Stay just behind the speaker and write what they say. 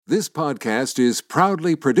This podcast is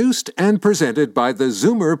proudly produced and presented by the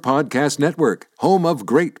Zoomer Podcast Network, home of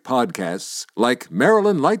great podcasts like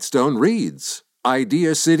Marilyn Lightstone Reads,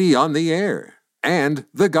 Idea City on the Air, and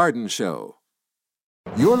The Garden Show.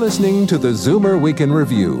 You're listening to the Zoomer Week in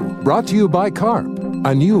Review, brought to you by CARP,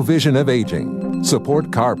 a new vision of aging.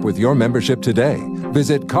 Support CARP with your membership today.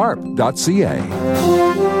 Visit carp.ca.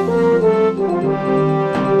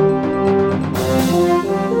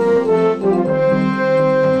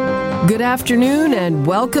 Good afternoon and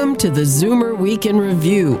welcome to the Zoomer Week in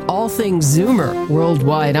Review, all things Zoomer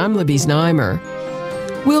worldwide. I'm Libby Znaimer.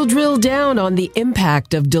 We'll drill down on the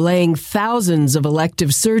impact of delaying thousands of elective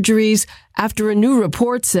surgeries after a new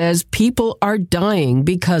report says people are dying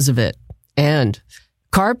because of it. And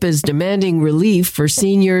CARP is demanding relief for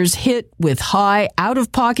seniors hit with high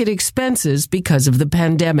out-of-pocket expenses because of the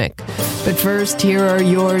pandemic. But first, here are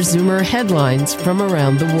your Zoomer headlines from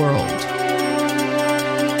around the world.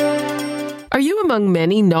 Are you among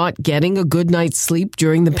many not getting a good night's sleep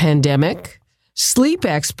during the pandemic? Sleep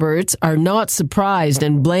experts are not surprised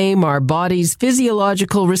and blame our body's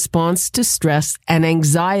physiological response to stress and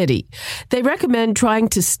anxiety. They recommend trying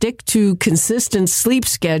to stick to consistent sleep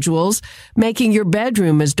schedules, making your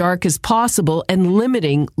bedroom as dark as possible, and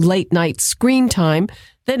limiting late-night screen time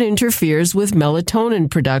that interferes with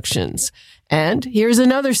melatonin productions. And here's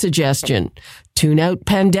another suggestion. Tune out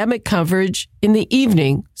pandemic coverage in the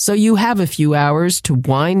evening so you have a few hours to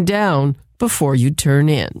wind down before you turn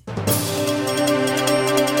in.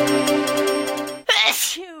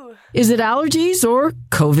 Is it allergies or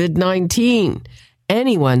COVID-19?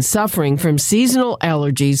 Anyone suffering from seasonal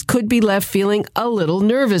allergies could be left feeling a little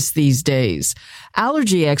nervous these days.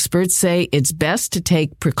 Allergy experts say it's best to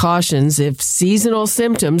take precautions if seasonal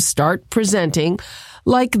symptoms start presenting,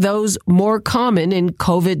 like those more common in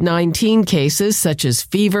COVID-19 cases such as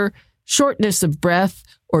fever, shortness of breath,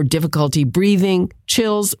 or difficulty breathing,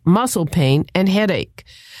 chills, muscle pain, and headache.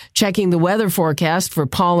 Checking the weather forecast for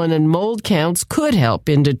pollen and mold counts could help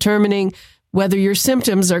in determining whether your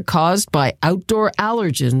symptoms are caused by outdoor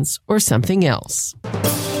allergens or something else.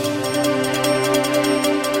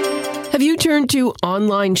 Have you turned to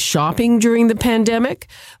online shopping during the pandemic?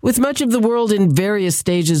 With much of the world in various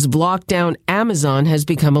stages of lockdown, Amazon has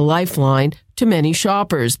become a lifeline to many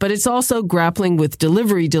shoppers, but it's also grappling with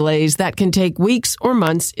delivery delays that can take weeks or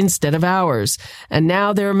months instead of hours. And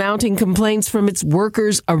now there are mounting complaints from its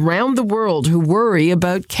workers around the world who worry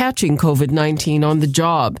about catching COVID-19 on the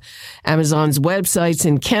job. Amazon's websites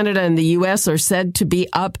in Canada and the U.S. are said to be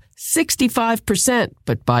up 65%,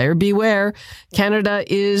 but buyer beware. Canada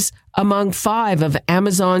is among 5 of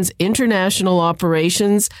Amazon's international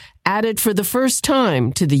operations, added for the first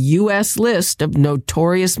time to the U.S. list of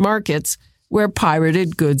notorious markets where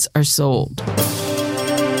pirated goods are sold.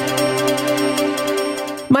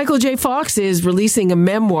 Michael J. Fox is releasing a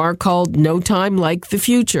memoir called No Time Like the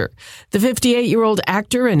Future. The 58-year-old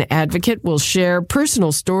actor and advocate will share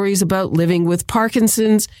personal stories about living with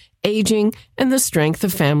Parkinson's, aging, and the strength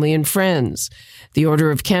of family and friends. The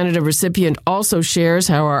Order of Canada recipient also shares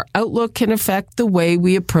how our outlook can affect the way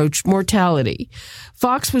we approach mortality.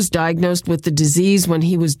 Fox was diagnosed with the disease when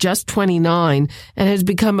he was just 29 and has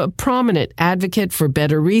become a prominent advocate for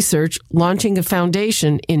better research, launching a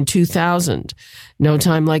foundation in 2000. No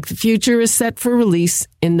Time Like the Future is set for release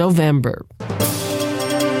in November.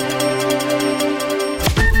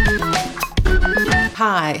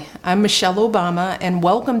 Hi, I'm Michelle Obama, and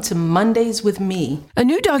welcome to Mondays with Me. A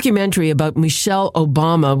new documentary about Michelle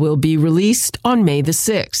Obama will be released on May the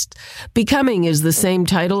 6th. Becoming is the same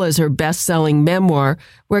title as her best-selling memoir,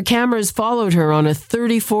 where cameras followed her on a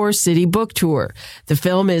 34-city book tour. The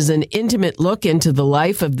film is an intimate look into the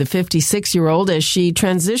life of the 56-year-old as she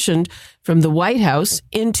transitioned from the White House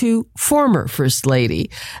into former First Lady.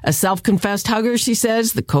 A self-confessed hugger, she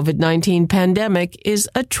says the COVID-19 pandemic is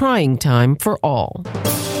a trying time for all.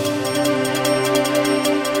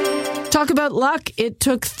 Talk about luck. It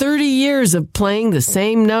took 30 years of playing the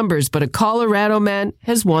same numbers, but a Colorado man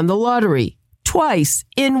has won the lottery twice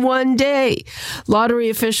in one day.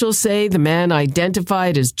 Lottery officials say the man,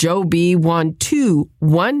 identified as Joe B., won 2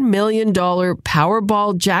 $1 million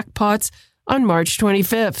Powerball jackpots on March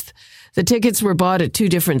 25th. The tickets were bought at 2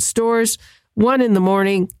 different stores, one in the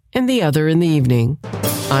morning and the other in the evening.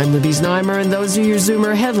 I'm Libby Znaimer, and those are your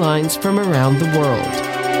Zoomer headlines from around the world.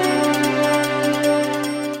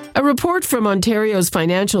 A report from Ontario's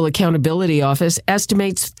Financial Accountability Office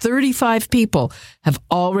estimates 35 people have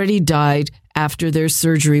already died after their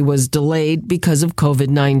surgery was delayed because of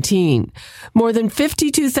COVID-19. More than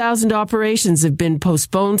 52,000 operations have been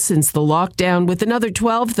postponed since the lockdown, with another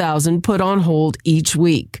 12,000 put on hold each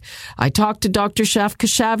week. I talked to Dr. Shaf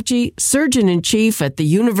Keshavjee, Surgeon-in-Chief at the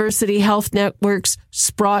University Health Network's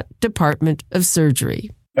Sprott Department of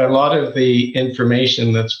Surgery. A lot of the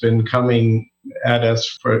information that's been coming at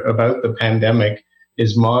us about the pandemic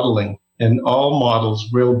is modeling, and all models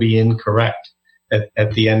will be incorrect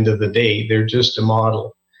at the end of the day. They're just a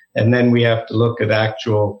model. And then we have to look at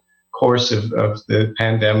actual course of the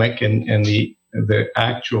pandemic and the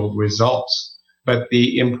actual results. But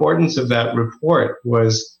the importance of that report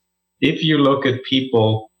was, if you look at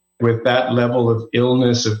people with that level of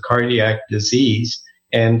illness, of cardiac disease,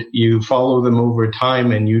 and you follow them over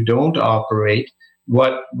time and you don't operate,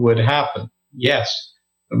 what would happen? Yes,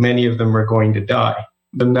 many of them are going to die.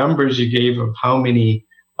 The numbers you gave of how many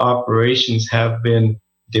operations have been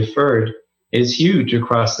deferred is huge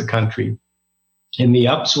across the country. In the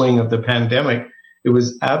upswing of the pandemic, it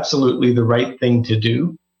was absolutely the right thing to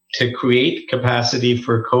do, to create capacity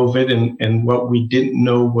for COVID and what we didn't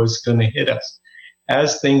know was going to hit us.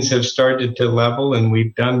 As things have started to level and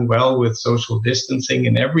we've done well with social distancing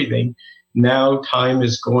and everything, now time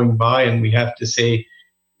is going by and we have to say,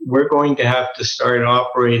 we're going to have to start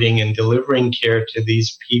operating and delivering care to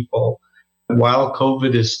these people while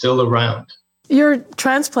COVID is still around. You're a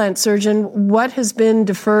transplant surgeon. What has been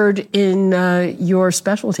deferred in your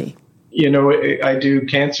specialty? You know, I do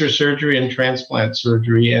cancer surgery and transplant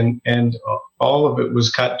surgery, and all of it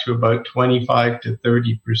was cut to about 25 to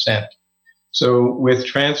 30%. So with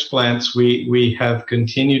transplants, we have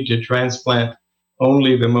continued to transplant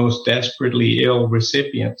only the most desperately ill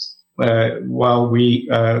recipients while we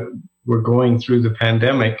were going through the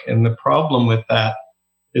pandemic. And the problem with that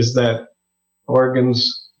is that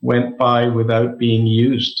organs went by without being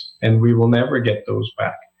used, and we will never get those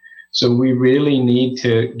back. So we really need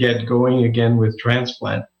to get going again with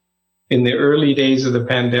transplant. In the early days of the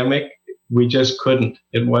pandemic, we just couldn't.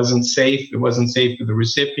 It wasn't safe. It wasn't safe for the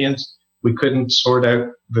recipients. We couldn't sort out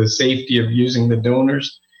the safety of using the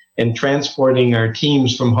donors, and transporting our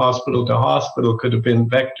teams from hospital to hospital could have been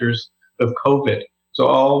vectors of COVID. So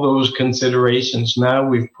all those considerations, now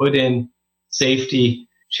we've put in safety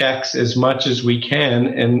checks as much as we can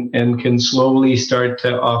and can slowly start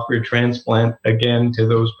to offer transplant again to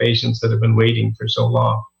those patients that have been waiting for so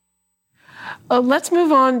long. Let's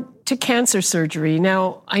move on to cancer surgery.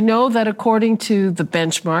 Now, I know that according to the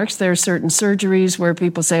benchmarks, there are certain surgeries where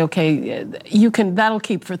people say, okay, that'll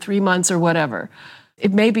keep for 3 months or whatever.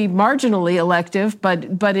 It may be marginally elective, but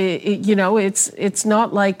it's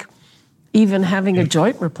not like even having a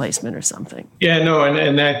joint replacement or something. Yeah, no,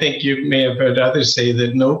 and I think you may have heard others say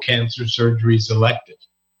that no cancer surgery is elective.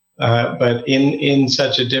 But in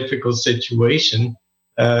such a difficult situation,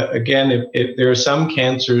 again, if there are some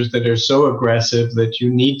cancers that are so aggressive that you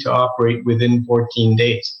need to operate within 14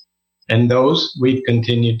 days, and those we've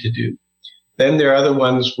continued to do. Then there are other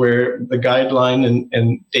ones where the guideline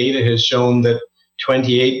and data has shown that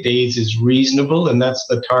 28 days is reasonable, and that's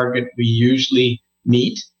the target we usually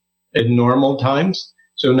meet at normal times.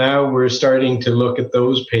 So now we're starting to look at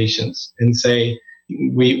those patients and say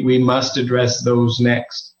we must address those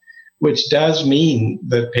next, which does mean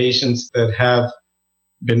that patients that have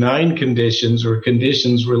benign conditions or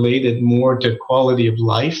conditions related more to quality of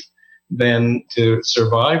life than to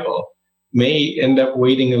survival may end up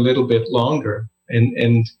waiting a little bit longer.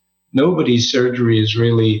 And nobody's surgery is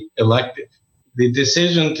really elective. The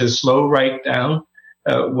decision to slow right down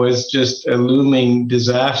was just a looming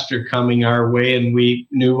disaster coming our way, and we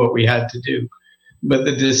knew what we had to do. But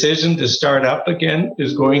the decision to start up again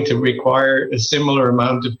is going to require a similar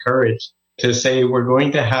amount of courage to say we're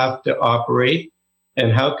going to have to operate,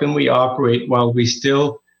 and how can we operate while we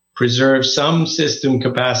still preserve some system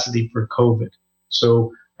capacity for COVID?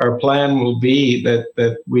 So our plan will be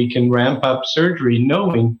that we can ramp up surgery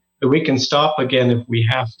knowing that we can stop again if we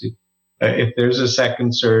have to. If there's a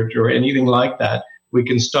second surge or anything like that, we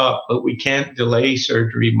can stop, but we can't delay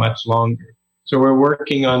surgery much longer. So we're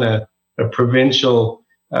working on a provincial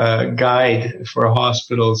guide for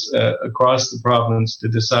hospitals across the province to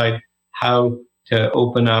decide how to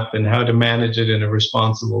open up and how to manage it in a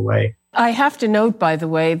responsible way. I have to note, by the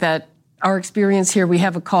way, that our experience here, we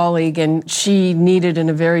have a colleague and she needed in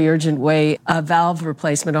a very urgent way a valve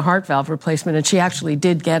replacement, a heart valve replacement, and she actually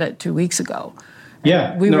did get it 2 weeks ago.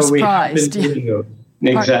 Yeah, we were surprised. We have been doing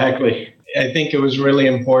those. Exactly. I think it was really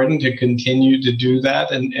important to continue to do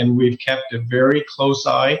that, and we've kept a very close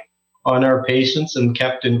eye on our patients and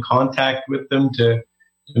kept in contact with them to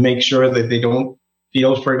make sure that they don't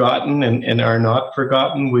feel forgotten and are not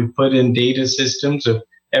forgotten. We've put in data systems of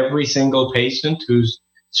every single patient whose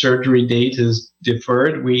surgery date is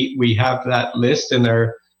deferred. We have that list and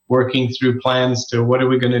are working through plans to what are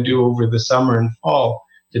we going to do over the summer and fall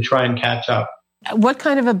to try and catch up. What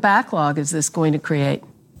kind of a backlog is this going to create?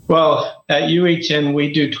 Well, at UHN,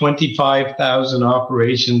 we do 25,000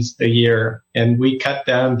 operations a year, and we cut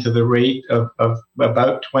down to the rate of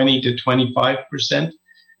about 20 to 25%,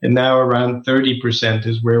 and now around 30%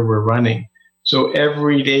 is where we're running. So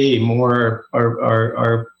every day more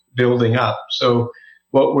are building up. So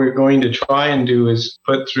what we're going to try and do is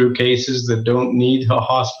put through cases that don't need a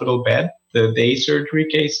hospital bed, the day surgery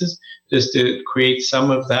cases, just to create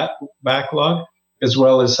some of that backlog, as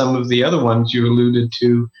well as some of the other ones you alluded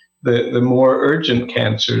to, the more urgent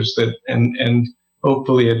cancers that and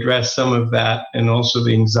hopefully address some of that, and also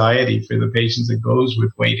the anxiety for the patients that goes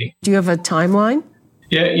with waiting. Do you have a timeline?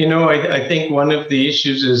 Yeah, I think one of the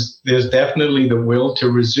issues is there's definitely the will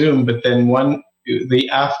to resume, but then the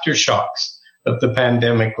aftershocks of the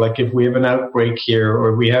pandemic, like if we have an outbreak here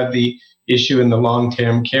or we have the issue in the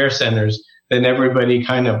long-term care centers, then everybody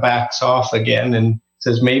kind of backs off again and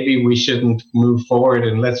says maybe we shouldn't move forward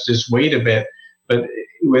and let's just wait a bit. But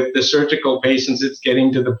with the surgical patients, it's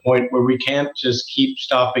getting to the point where we can't just keep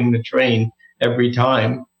stopping the train every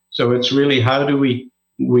time. So it's really how do we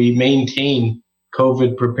maintain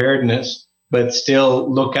COVID preparedness, but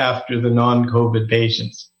still look after the non-COVID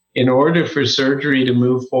patients. In order for surgery to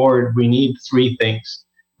move forward, we need three things.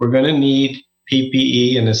 We're going to need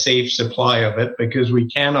PPE and a safe supply of it, because we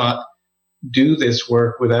cannot do this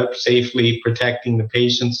work without safely protecting the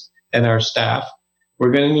patients and our staff.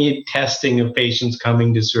 We're going to need testing of patients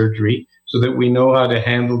coming to surgery so that we know how to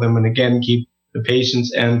handle them and, again, keep the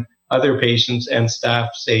patients and other patients and staff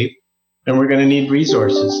safe. And we're going to need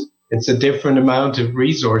resources. It's a different amount of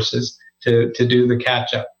resources to do the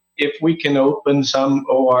catch-up. If we can open some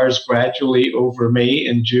ORs gradually over May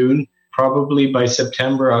and June, probably by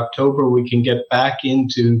September, October, we can get back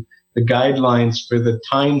into the guidelines for the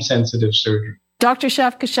time-sensitive surgery. Dr.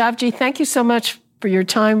 Shaf Keshavjee, thank you so much for your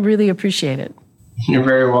time. Really appreciate it. You're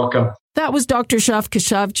very welcome. That was Dr. Shaf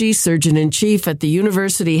Keshavjee, Surgeon-in-Chief at the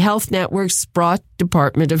University Health Network's Sprott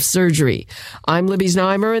Department of Surgery. I'm Libby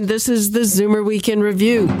Znaimer, and this is the Zoomer Week in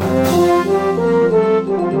Review.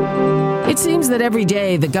 It seems that every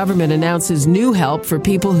day the government announces new help for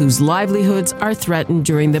people whose livelihoods are threatened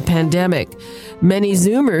during the pandemic. Many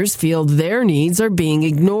Zoomers feel their needs are being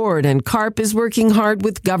ignored, and CARP is working hard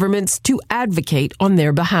with governments to advocate on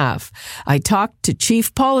their behalf. I talked to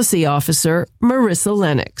Chief Policy Officer Marissa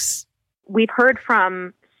Lennox. We've heard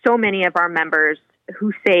from so many of our members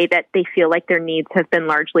who say that they feel like their needs have been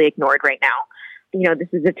largely ignored right now. This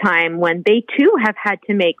is a time when they too have had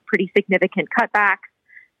to make pretty significant cutbacks,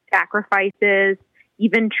 sacrifices,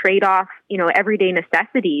 even trade off, everyday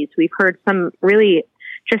necessities. We've heard some really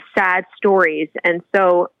just sad stories. And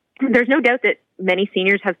so there's no doubt that many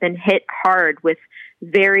seniors have been hit hard with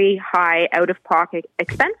very high out-of-pocket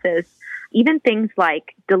expenses, even things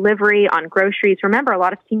like delivery on groceries. Remember, a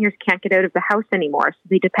lot of seniors can't get out of the house anymore, so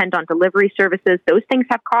they depend on delivery services. Those things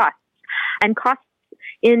have costs, and costs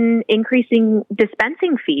in increasing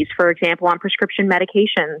dispensing fees, for example, on prescription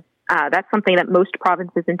medications. That's something that most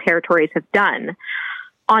provinces and territories have done.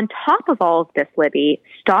 On top of all of this, Libby,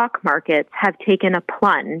 stock markets have taken a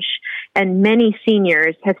plunge, and many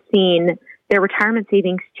seniors have seen their retirement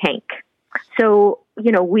savings tank. So,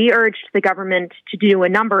 we urged the government to do a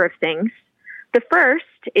number of things. The first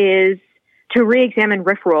is to re-examine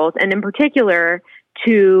RIF rules, and in particular,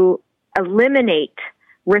 to eliminate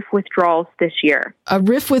RIF withdrawals this year. A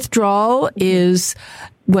RIF withdrawal is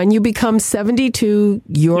when you become 72,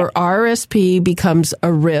 your RSP becomes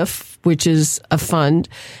a RIF, which is a fund,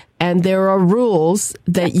 and there are rules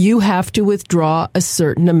that you have to withdraw a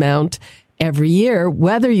certain amount every year,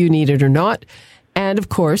 whether you need it or not. And of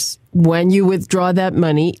course, when you withdraw that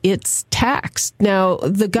money, it's taxed. Now,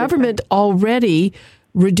 the government already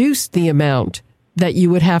reduced the amount that you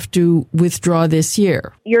would have to withdraw this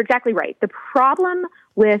year. You're exactly right. The problem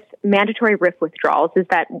with mandatory RIF withdrawals is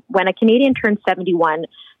that when a Canadian turns 71,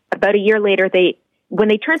 about a year later, when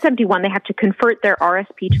they turn 71, they have to convert their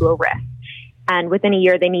RSP to a RIF. And within a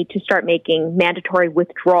year, they need to start making mandatory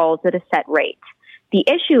withdrawals at a set rate. The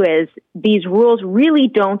issue is these rules really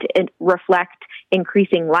don't reflect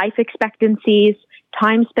increasing life expectancies,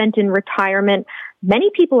 time spent in retirement.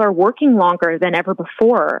 many people are working longer than ever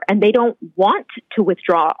before, and they don't want to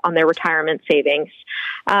withdraw on their retirement savings.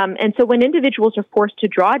 And so when individuals are forced to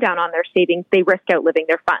draw down on their savings, they risk outliving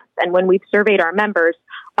their funds. And when we've surveyed our members,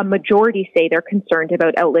 a majority say they're concerned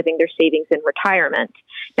about outliving their savings in retirement.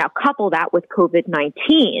 Now, couple that with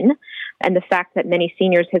COVID-19 and the fact that many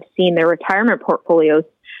seniors have seen their retirement portfolios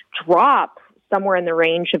drop somewhere in the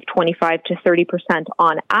range of 25 to 30%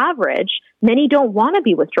 on average, many don't want to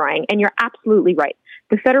be withdrawing. And you're absolutely right.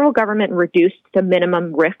 The federal government reduced the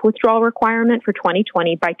minimum RIF withdrawal requirement for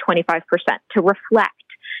 2020 by 25% to reflect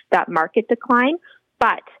that market decline.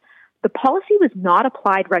 But the policy was not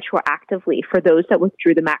applied retroactively for those that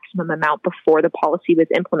withdrew the maximum amount before the policy was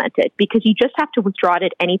implemented, because you just have to withdraw it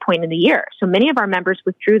at any point in the year. So many of our members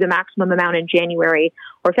withdrew the maximum amount in January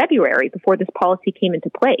or February before this policy came into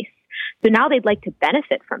place. So now they'd like to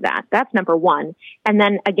benefit from that. That's number one. And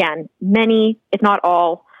then again, many, if not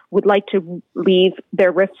all, would like to leave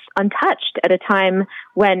their RIFs untouched at a time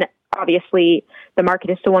when obviously the market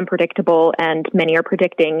is so unpredictable and many are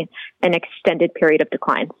predicting an extended period of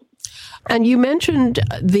decline. And you mentioned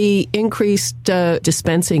the increased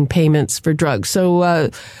dispensing payments for drugs.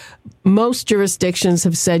 So most jurisdictions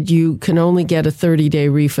have said you can only get a 30-day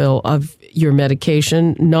refill of your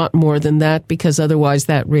medication, not more than that, because otherwise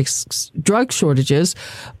that risks drug shortages.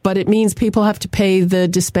 But it means people have to pay the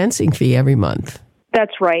dispensing fee every month.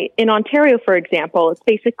 That's right. In Ontario, for example, it's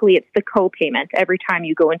the co-payment. Every time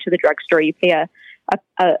you go into the drugstore, you pay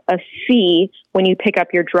a fee when you pick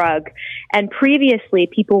up your drug. And previously,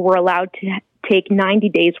 people were allowed to take 90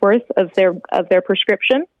 days worth of their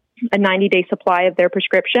prescription, a 90-day supply of their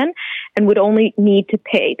prescription, and would only need to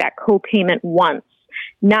pay that co-payment once.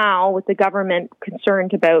 Now, with the government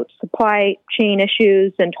concerned about supply chain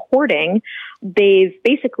issues and hoarding, they've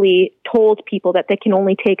basically told people that they can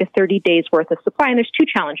only take a 30 days worth of supply. And there's two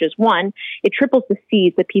challenges. One, it triples the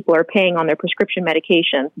fees that people are paying on their prescription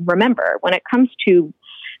medications. Remember, when it comes to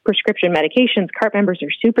prescription medications, CARP members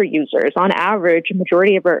are super users. On average, a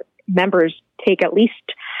majority of our members take at least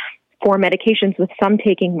 4 medications, with some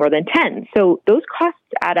taking more than 10. So those costs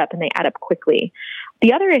add up, and they add up quickly.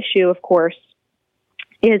 The other issue, of course,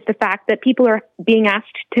 is the fact that people are being asked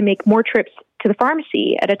to make more trips to the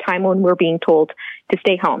pharmacy at a time when we're being told to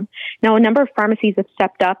stay home. Now, a number of pharmacies have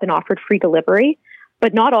stepped up and offered free delivery,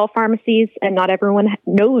 but not all pharmacies and not everyone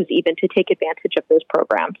knows even to take advantage of those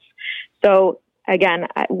programs. So again,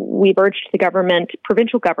 we've urged the government,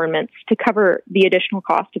 provincial governments, to cover the additional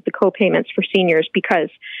cost of the co-payments for seniors,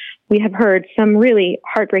 because we have heard some really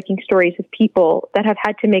heartbreaking stories of people that have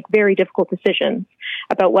had to make very difficult decisions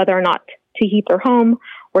about whether or not to heat their home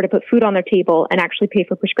or to put food on their table and actually pay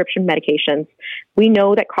for prescription medications. We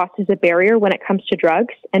know that cost is a barrier when it comes to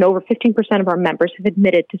drugs, and over 15% of our members have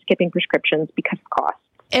admitted to skipping prescriptions because of cost.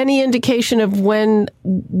 Any indication of when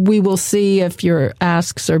we will see if your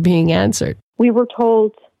asks are being answered? I was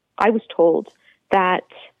told that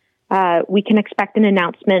we can expect an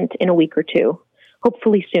announcement in a week or two,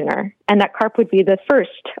 hopefully sooner, and that CARP would be the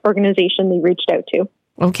first organization we reached out to.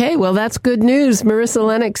 Okay, well, that's good news. Marissa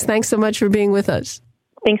Lennox, thanks so much for being with us.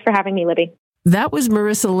 Thanks for having me, Libby. That was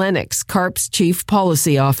Marissa Lennox, CARP's Chief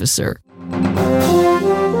Policy Officer.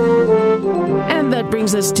 And that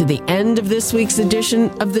brings us to the end of this week's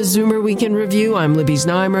edition of the Zoomer Week in Review. I'm Libby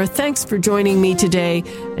Znaimer. Thanks for joining me today.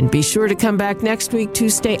 And be sure to come back next week to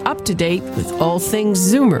stay up to date with all things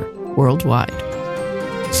Zoomer worldwide.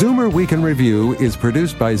 Zoomer Week in Review is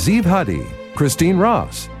produced by Zeev Huddy, Christine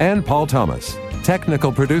Ross, and Paul Thomas.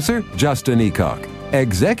 Technical producer, Justin Eacock.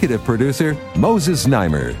 Executive producer, Moses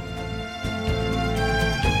Znaimer.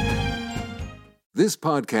 This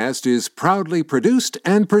podcast is proudly produced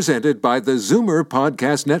and presented by the Zoomer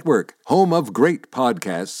Podcast Network, home of great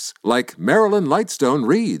podcasts like Marilyn Lightstone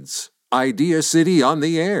Reads, Idea City on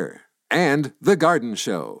the Air, and The Garden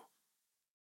Show.